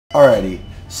Alrighty,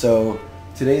 so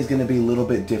today's going to be a little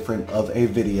bit different of a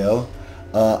video.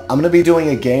 I'm going to be doing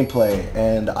a gameplay,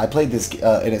 and I played this,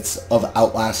 and it's of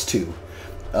Outlast 2.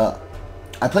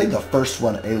 I played the first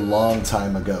one a long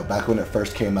time ago, back when it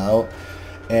first came out,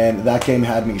 and that game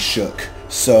had me shook.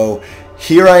 So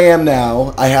here I am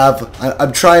now.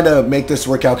 I'm trying to make this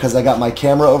work out because I got my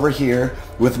camera over here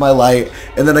with my light,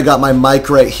 and then I got my mic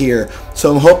right here.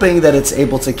 So I'm hoping that it's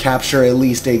able to capture at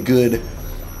least a good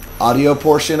audio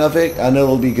portion of it. I know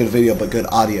it'll be good video, but good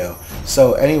audio.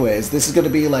 So anyways, this is going to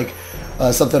be like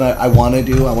something I want to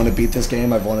do. I want to beat this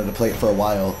game. I've wanted to play it for a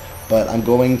while, but I'm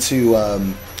going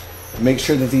to make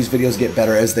sure that these videos get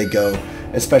better as they go,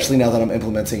 especially now that I'm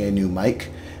implementing a new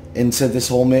mic into this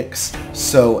whole mix.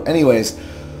 So anyways,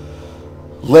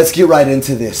 let's get right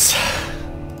into this.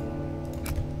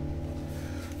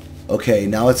 Okay,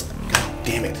 now it's, God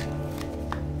damn it.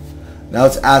 Now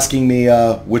it's asking me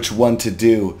which one to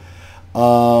do.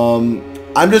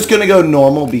 I'm just gonna go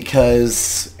normal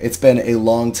because it's been a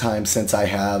long time since I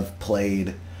have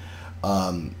played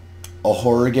a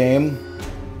horror game,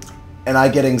 and I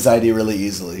get anxiety really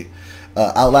easily.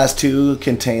 Outlast 2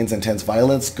 contains intense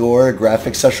violence, gore,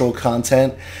 graphic sexual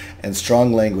content, and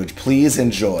strong language. Please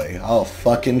enjoy. I'll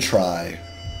fucking try.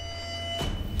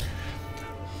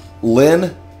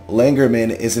 Lynn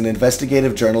Langerman is an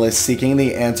investigative journalist seeking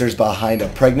the answers behind a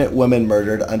pregnant woman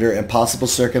murdered under impossible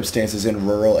circumstances in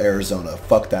rural Arizona.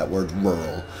 Fuck that word,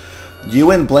 rural.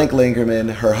 You and Blank Langerman,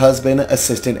 her husband,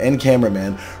 assistant, and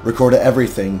cameraman, recorded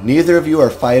everything. Neither of you are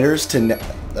fighters. To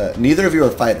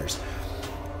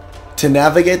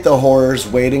navigate the horrors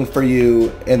waiting for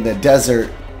you in the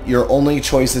desert, your only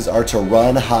choices are to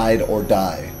run, hide, or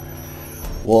die.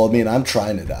 Well, I mean, I'm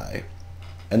trying to die.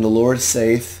 And the Lord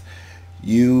saith,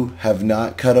 you have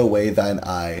not cut away thine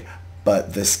eye,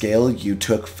 but the scale you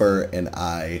took for an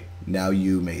eye, now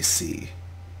you may see.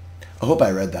 I hope I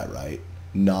read that right.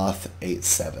 Noth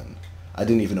 8:7. I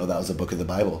didn't even know that was a book of the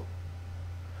Bible.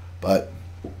 But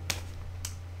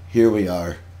here we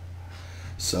are.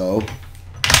 So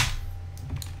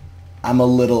I'm a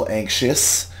little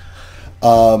anxious.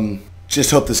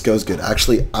 Just hope this goes good.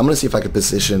 Actually, I'm gonna see if I can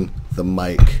position the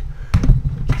mic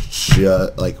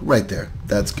like right there.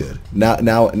 That's good. Now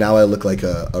I look like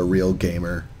a real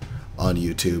gamer on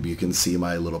YouTube. You can see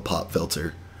my little pop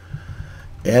filter,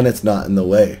 and it's not in the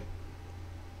way.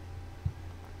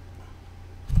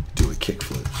 Do a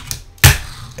kickflip.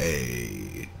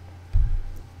 Hey.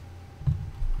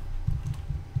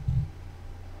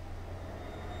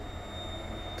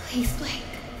 Please, Blake.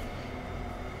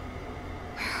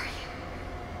 Where are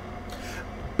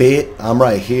you? Bit, I'm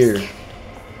right here.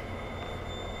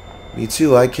 Me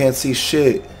too, I can't see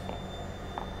shit.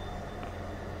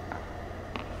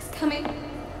 He's coming.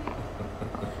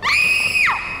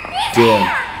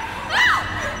 Damn.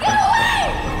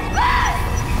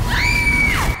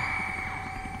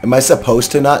 Am I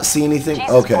supposed to not see anything? Jesus,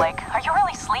 okay. Blake, are you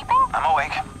really sleeping? I'm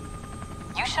awake.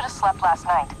 You should have slept last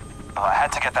night. Well, I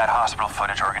had to get that hospital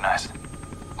footage organized.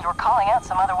 You were calling out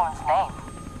some other woman's name.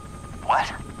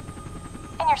 What?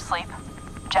 In your sleep.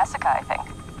 Jessica, I think.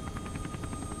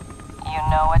 You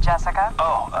know a Jessica?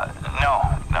 Oh, no.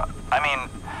 I mean,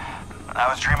 I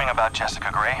was dreaming about Jessica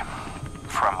Gray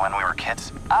from when we were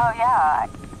kids. Oh, yeah.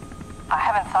 I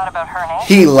haven't thought about her name.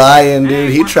 He lying, dude.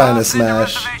 He Hey, trying to what's in the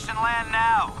smash. reservation land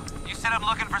now? You said I'm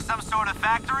looking for some sort of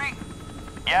factory?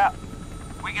 Yeah,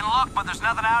 We can look, but there's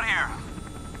nothing out here.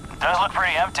 it does look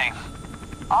pretty empty.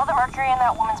 All the mercury in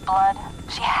that woman's blood,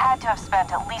 she had to have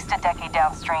spent at least a decade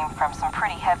downstream from some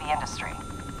pretty heavy industry.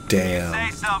 Damn. Say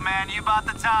so, man. You bought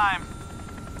the time.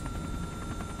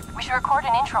 We should record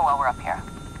an intro while we're up here.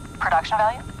 Production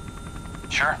value?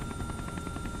 Sure.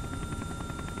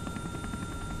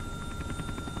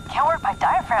 Can't work my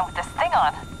diaphragm with this thing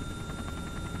on.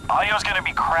 Audio's gonna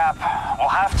be crap. We'll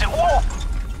have to... Whoa!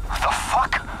 What the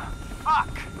fuck? Fuck.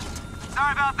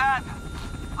 Sorry about that.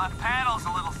 Left panel's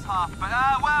a little soft, but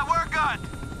well, we're good.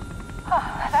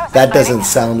 That doesn't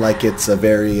sound like it's a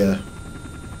very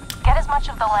Get as much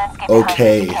of the landscape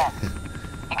okay. behind you as you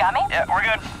can. You got me? Yeah, we're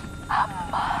good.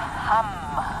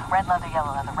 Red leather,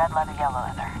 yellow leather, red leather, yellow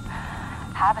leather.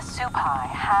 Have a soup pie,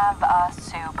 have a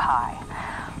soup pie.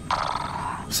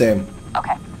 Same.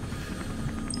 Okay.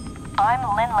 I'm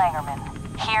Lynn Langerman,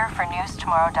 here for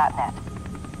newstomorrow.net.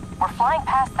 We're flying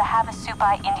past the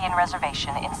Havasupai Indian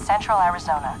Reservation in central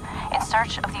Arizona in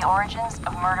search of the origins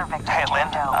of murder victim Hey,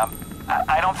 Lynn, Jane Doe.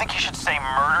 I don't think you should say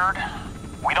murdered.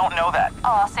 We don't know that.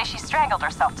 Oh, I'll say she strangled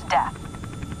herself to death.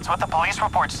 It's what the police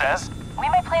report says. We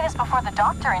may play this before the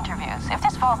doctor interviews. If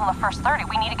this falls in the first 30,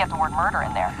 we need to get the word murder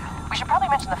in there. We should probably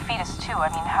mention the fetus, too. I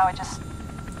mean, how it just...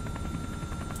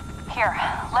 Here,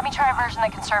 let me try a version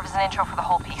that can serve as an intro for the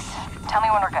whole piece. Tell me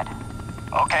when we're good.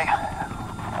 Okay,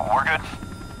 we're good.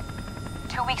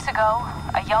 2 weeks ago,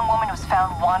 a young woman was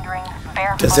found wandering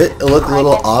barefoot. Does it look a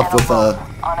little off with the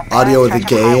audio of the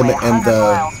game and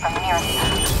the...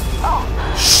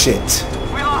 Shit.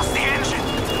 We lost the engine.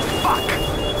 Fuck.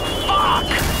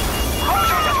 Fuck.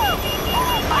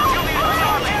 I feel the engine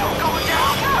torpedo going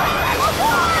down. Mayday.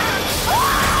 1,000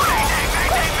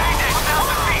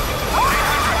 feet. 800.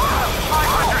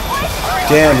 500.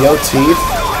 Damn, yo, teeth.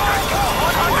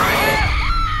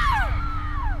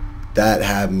 That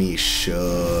had me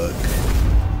shook.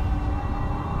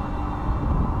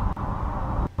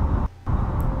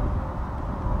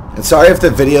 And sorry if the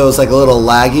video is like a little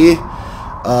laggy.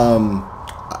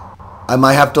 I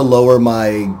might have to lower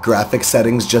my graphic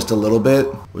settings just a little bit,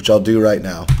 which I'll do right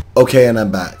now. Okay, and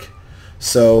I'm back.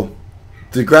 So,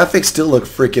 the graphics still look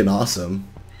freaking awesome.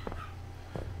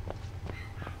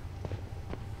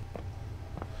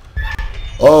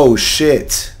 Oh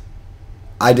shit.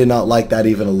 I did not like that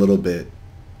even a little bit.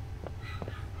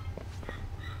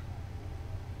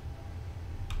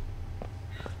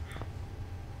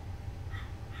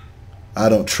 I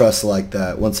don't trust like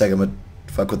that. One second, I'm gonna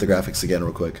fuck with the graphics again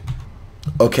real quick.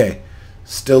 Okay,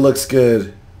 still looks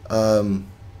good.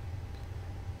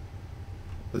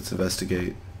 Let's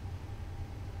investigate.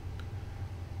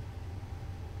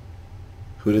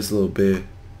 Who this little bit?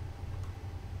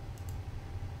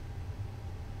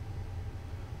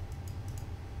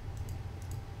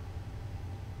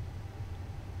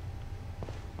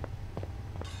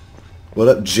 What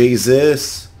up,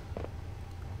 Jesus?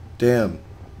 Damn.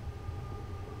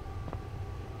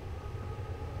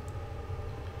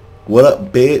 What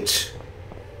up, bitch?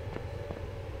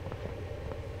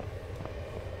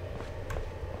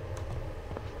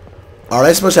 Aren't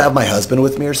I supposed to have my husband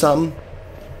with me or something?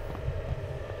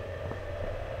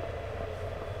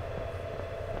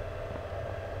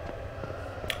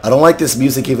 I don't like this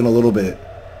music even a little bit.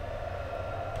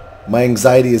 My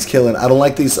anxiety is killing. I don't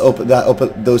like these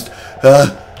those.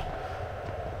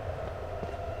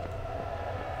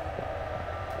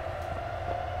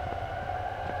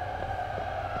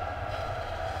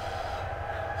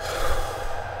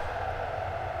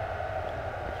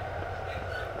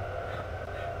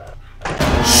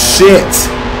 Shit.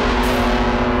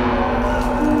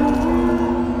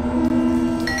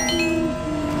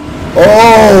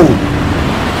 Oh.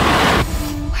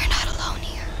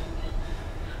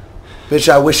 Bitch,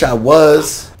 I wish I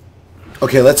was.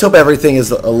 Okay, let's hope everything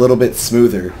is a little bit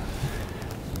smoother.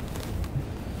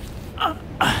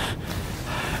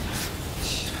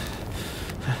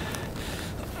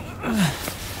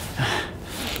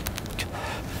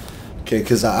 Okay,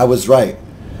 because I was right.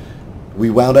 We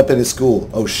wound up in a school.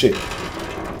 Oh, shit.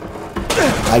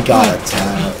 I got a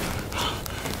towel.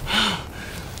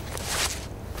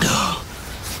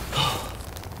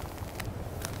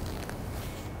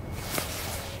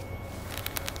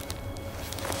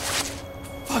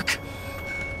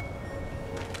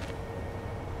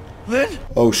 Lynn?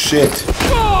 Oh shit.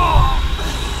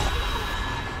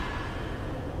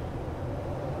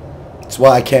 That's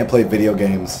why I can't play video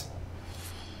games.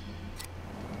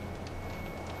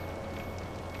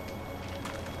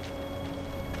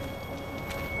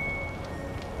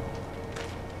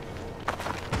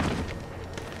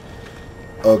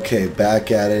 Okay,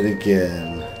 back at it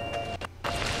again.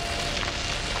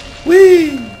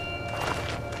 Whee!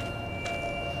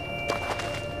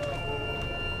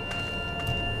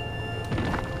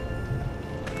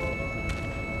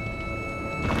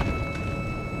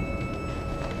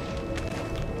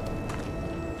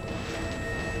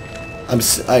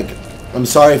 I'm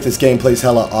sorry if this gameplay's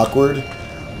hella awkward.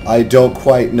 I don't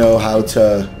quite know how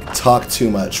to talk too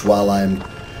much while I'm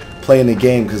playing the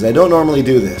game because I don't normally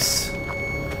do this.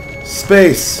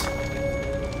 Space.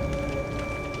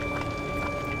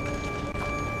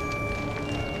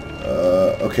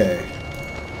 Okay.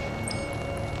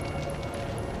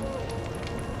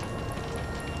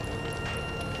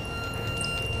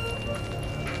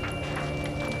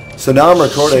 So now I'm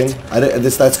recording.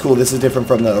 That's cool. This is different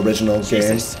from the original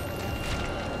game.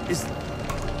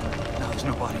 No, there's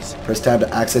no bodies. Press tab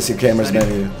to access your camera's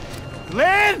menu.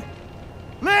 Lynn!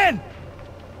 Lynn!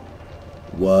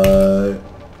 What?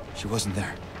 She wasn't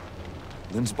there.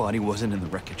 Lynn's body wasn't in the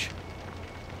wreckage.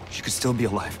 She could still be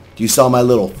alive. You saw my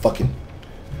little fucking...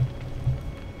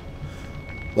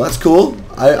 Well, that's cool.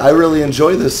 I really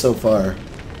enjoy this so far.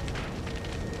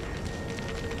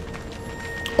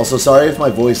 Also, sorry if my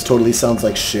voice totally sounds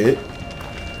like shit.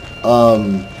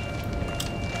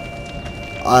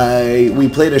 We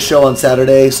played a show on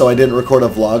Saturday, so I didn't record a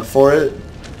vlog for it.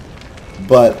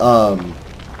 But,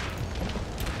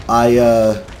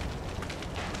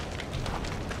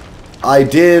 I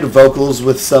did vocals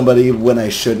with somebody when I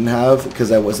shouldn't have because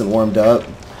I wasn't warmed up,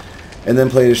 and then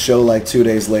played a show like 2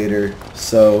 days later.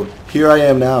 So here I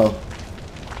am now.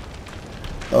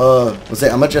 Let's say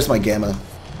I'm gonna adjust my gamma.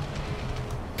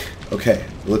 Okay,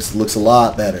 looks a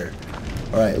lot better.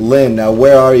 All right, Lynn, now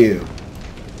where are you?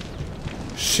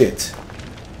 Shit.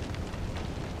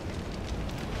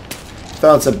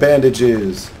 Found some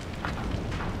bandages.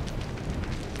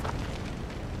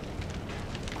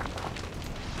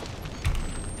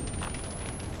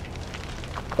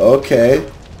 Okay,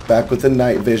 back with the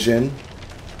night vision.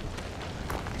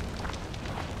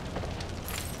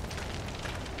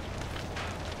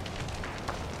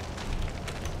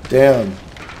 Damn,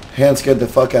 hand scared the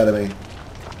fuck out of me.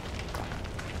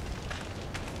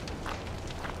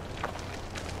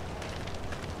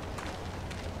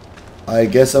 I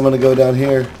guess I'm gonna go down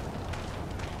here.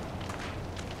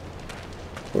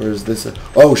 Or is this a...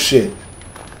 Oh shit.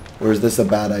 Or is this a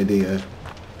bad idea?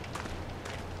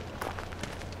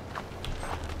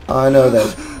 I know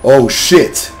that... Oh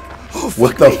shit. Oh,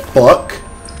 What the fuck?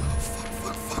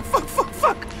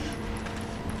 Fuck.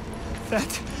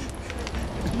 That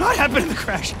did not happen in the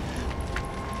crash.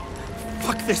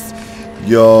 Fuck this.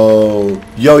 Yo,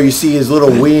 you see his little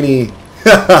weenie.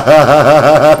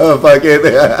 Fucking.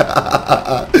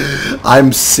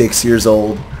 I'm 6 years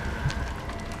old.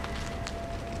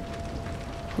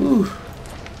 Whew.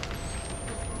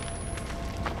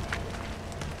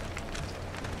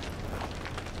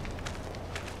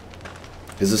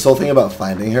 Is this whole thing about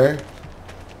finding her?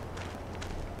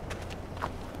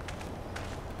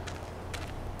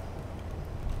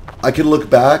 I could look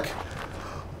back.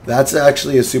 That's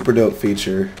actually a super dope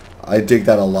feature. I dig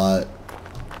that a lot.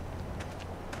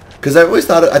 Because I always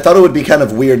thought it would be kind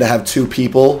of weird to have two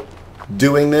people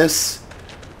doing this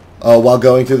while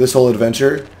going through this whole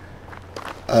adventure.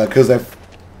 Because I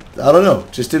don't know,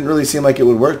 just didn't really seem like it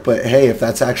would work. But hey, if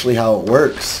that's actually how it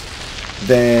works,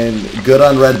 then good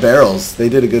on Red Barrels. They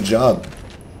did a good job.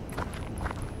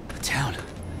 The town.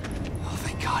 Oh,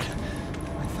 thank God. I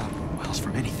thought we were miles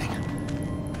from anything.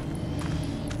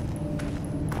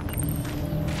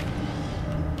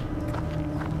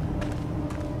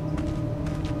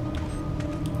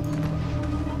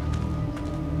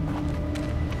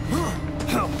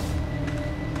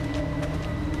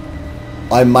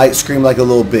 I might scream like a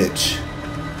little bitch.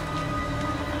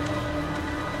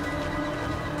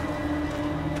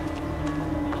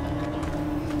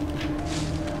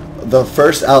 The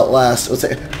first Outlast, let's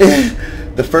say,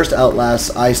 the first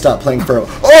Outlast, I stopped playing for.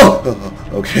 Oh,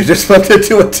 okay, just wanted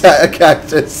to attack a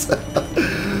cactus.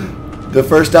 The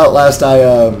first Outlast,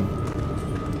 I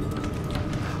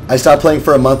stopped playing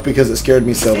for a month because it scared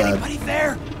me so bad. Anybody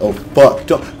there? Oh fuck!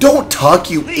 Don't talk,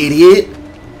 you idiot.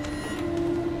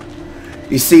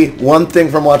 You see, one thing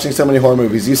from watching so many horror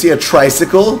movies, you see a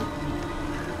tricycle,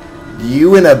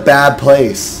 you in a bad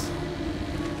place.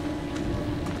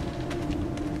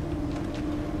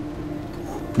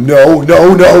 No.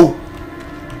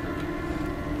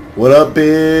 What up,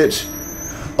 bitch?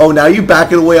 Oh, now you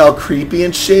backing away all creepy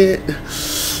and shit?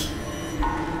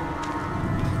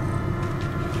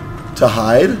 To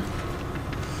hide?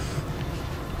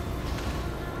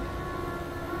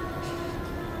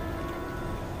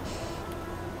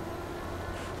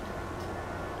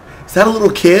 Is that a little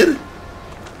kid?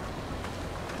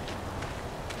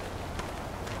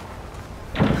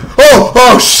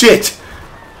 Oh shit!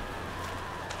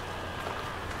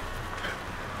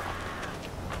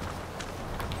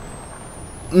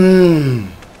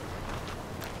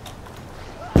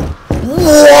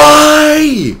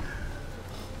 Why?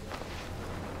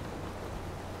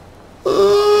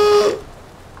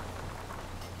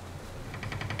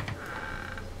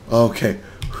 Okay.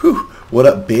 Whew. What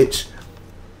up, bitch?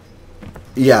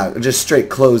 Yeah, just straight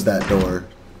close that door.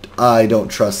 I don't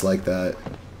trust like that.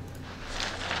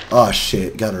 Oh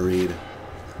shit, gotta read.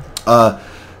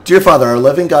 Dear Father, our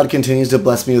loving God continues to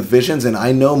bless me with visions, and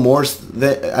I know more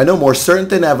certain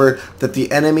than ever that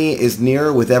the enemy is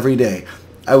nearer with every day.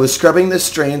 I was scrubbing the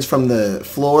stains from the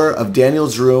floor of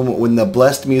Daniel's room when the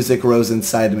blessed music rose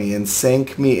inside me and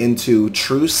sank me into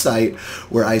true sight,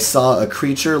 where I saw a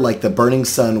creature like the burning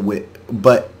sun,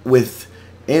 but with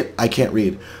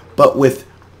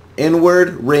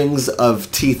inward rings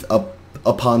of teeth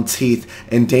upon teeth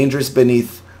and dangerous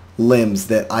beneath limbs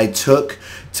that I took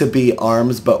to be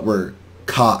arms but were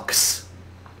cocks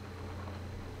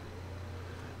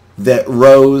that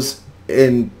rose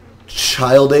in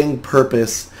childing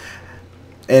purpose,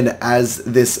 and as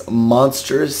this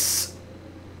monstrous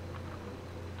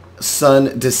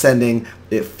sun descending,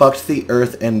 it fucked the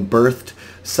earth and birthed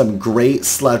some great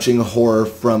slouching horror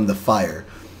from the fire.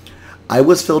 I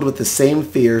was filled with the same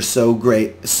fear so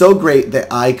great that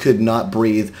I could not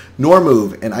breathe nor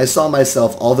move, and I saw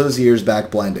myself all those years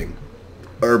back blinding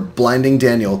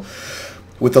Daniel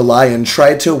with the lion,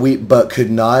 tried to weep but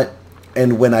could not,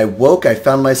 and when I woke I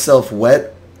found myself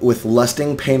wet with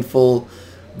lusting, painful,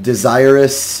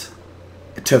 desirous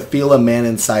to feel a man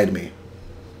inside me.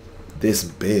 This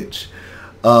bitch.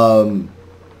 And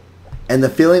the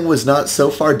feeling was not so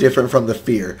far different from the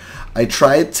fear. I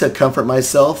tried to comfort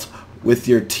myself with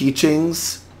your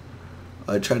teachings.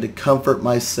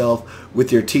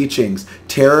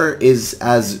 Terror is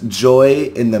as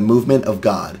joy in the movement of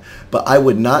God. But I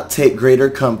would not take greater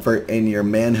comfort in your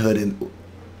manhood,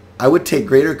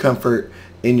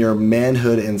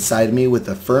 inside me with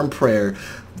a firm prayer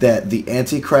that the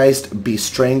Antichrist be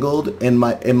strangled in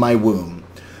my womb.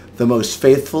 The most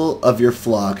faithful of your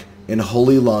flock in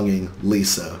holy longing,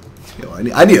 Lisa. Yo,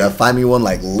 I need to find me one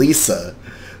like Lisa.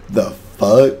 The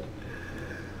fuck?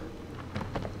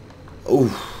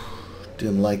 Ooh,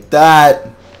 didn't like that.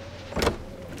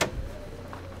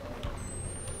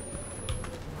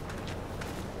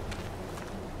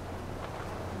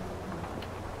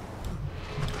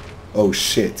 Oh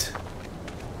shit.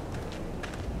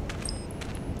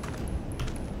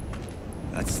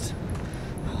 That's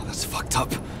fucked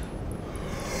up.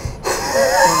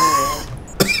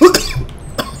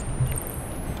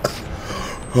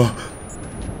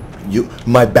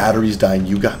 My battery's dying.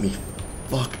 You got me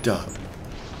fucked up.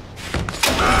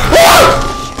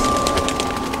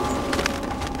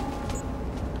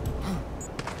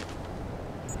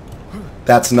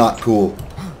 That's not cool.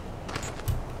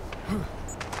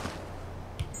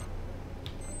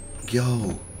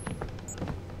 Yo.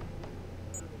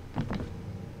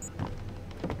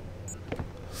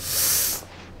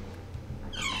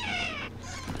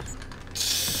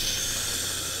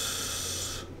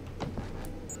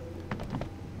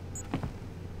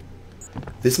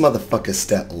 This motherfucker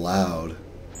stepped loud.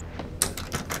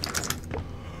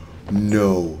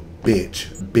 No,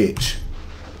 bitch.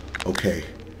 Okay.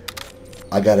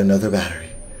 I got another battery.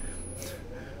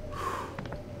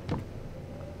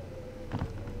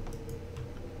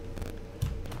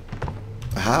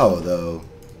 How, though?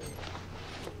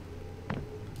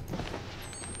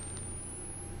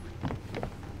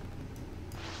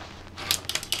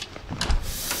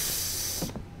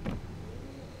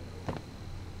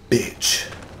 Bitch.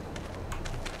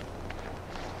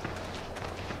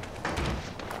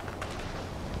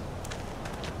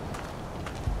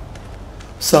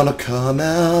 Sun'll come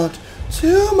out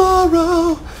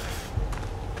tomorrow.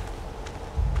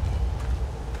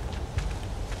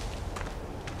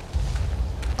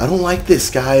 I don't like this,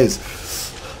 guys.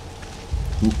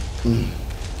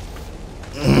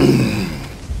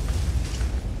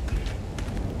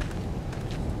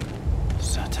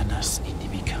 Satanas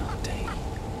inimicante.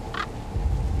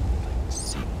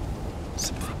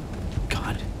 Something.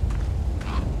 God.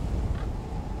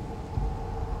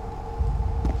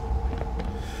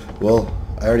 Well,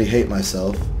 I already hate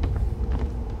myself.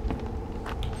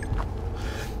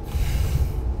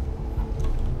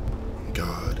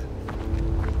 God.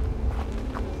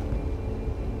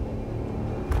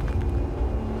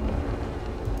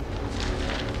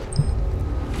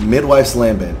 Midwife's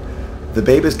lambent. The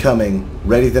babe is coming.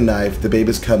 Ready the knife. The babe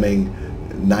is coming.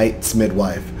 Knight's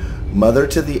midwife. Mother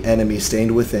to the enemy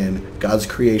stained within. God's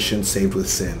creation saved with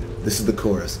sin. This is the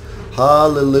chorus.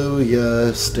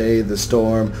 Hallelujah, stay the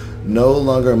storm. No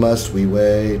longer must we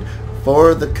wait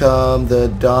for the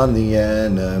dawn, the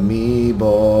enemy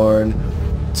born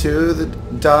to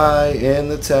die in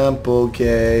the temple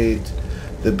gate.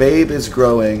 The babe is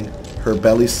growing, her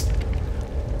belly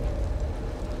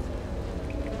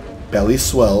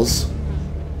swells.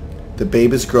 The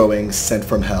babe is growing, sent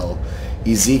from hell.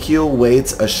 Ezekiel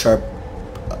waits a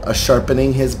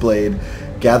sharpening his blade.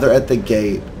 Gather at the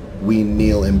gate, we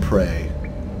kneel and pray.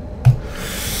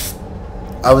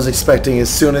 I was expecting as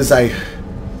soon as I...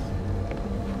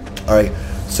 Alright,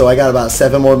 so I got about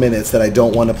 7 more minutes that I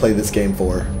don't want to play this game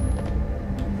for.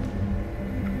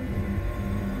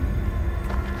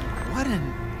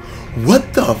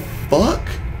 What the fuck?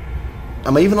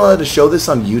 Am I even allowed to show this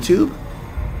on YouTube?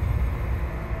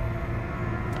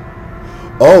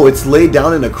 Oh, it's laid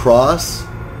down in a cross?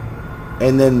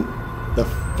 And then... The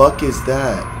fuck is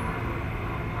that?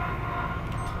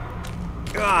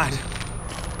 God.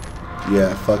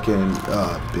 Yeah, fucking...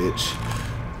 bitch.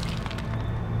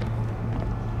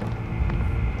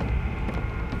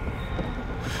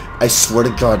 I swear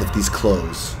to God if these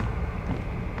close.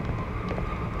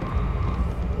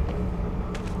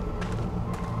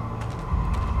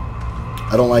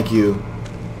 I don't like you.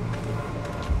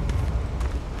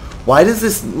 Why does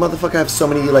this motherfucker have so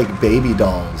many, like, baby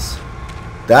dolls?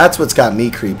 That's what's got me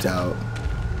creeped out.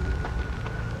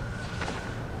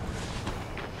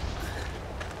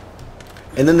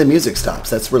 And then the music stops.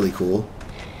 That's really cool.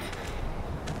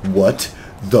 What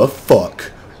the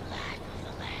fuck?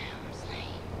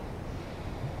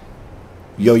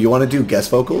 Yo, you want to do guest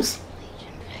vocals?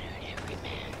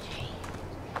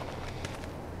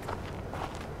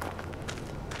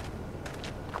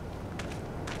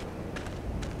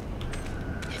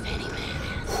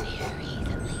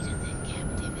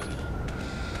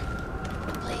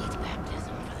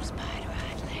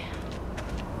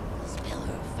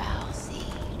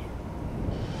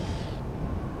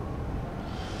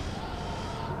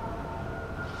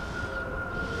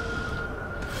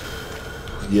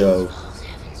 Yo.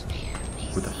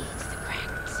 What the?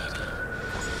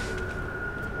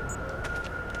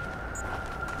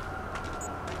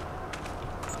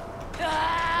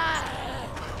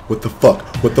 What the fuck?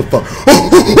 What the fuck?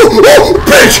 Oh,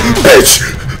 bitch!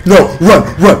 Bitch! No! Run!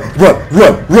 Run! Run!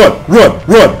 Run! Run! Run!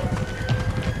 Run!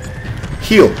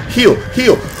 Heal! Heal!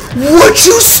 Heal! What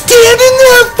you standing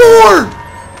there for?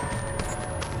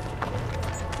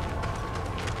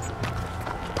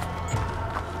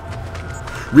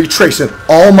 Retracing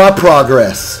all my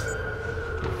progress.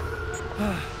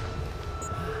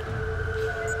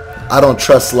 I don't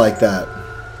trust like that.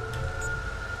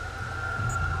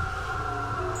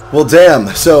 Well,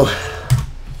 damn. So,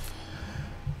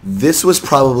 this was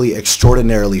probably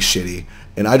extraordinarily shitty,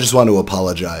 and I just want to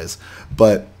apologize.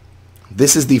 But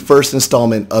this is the first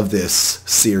installment of this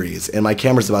series, and my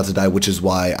camera's about to die, which is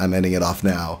why I'm ending it off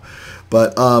now.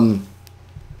 But,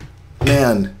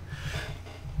 man,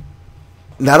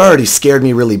 that already scared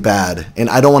me really bad, and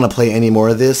I don't want to play any more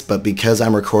of this, but because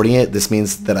I'm recording it, this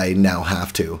means that I now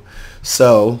have to.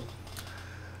 So,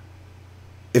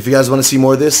 if you guys want to see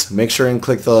more of this, make sure and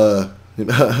click the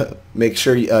make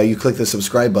sure you click the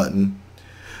subscribe button,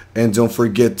 and don't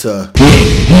forget the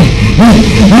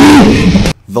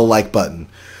like button.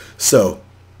 So,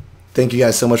 thank you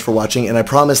guys so much for watching, and I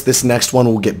promise this next one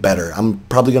will get better. I'm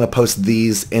probably going to post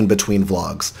these in between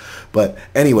vlogs. But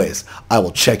anyways, I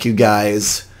will check you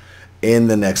guys in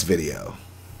the next video.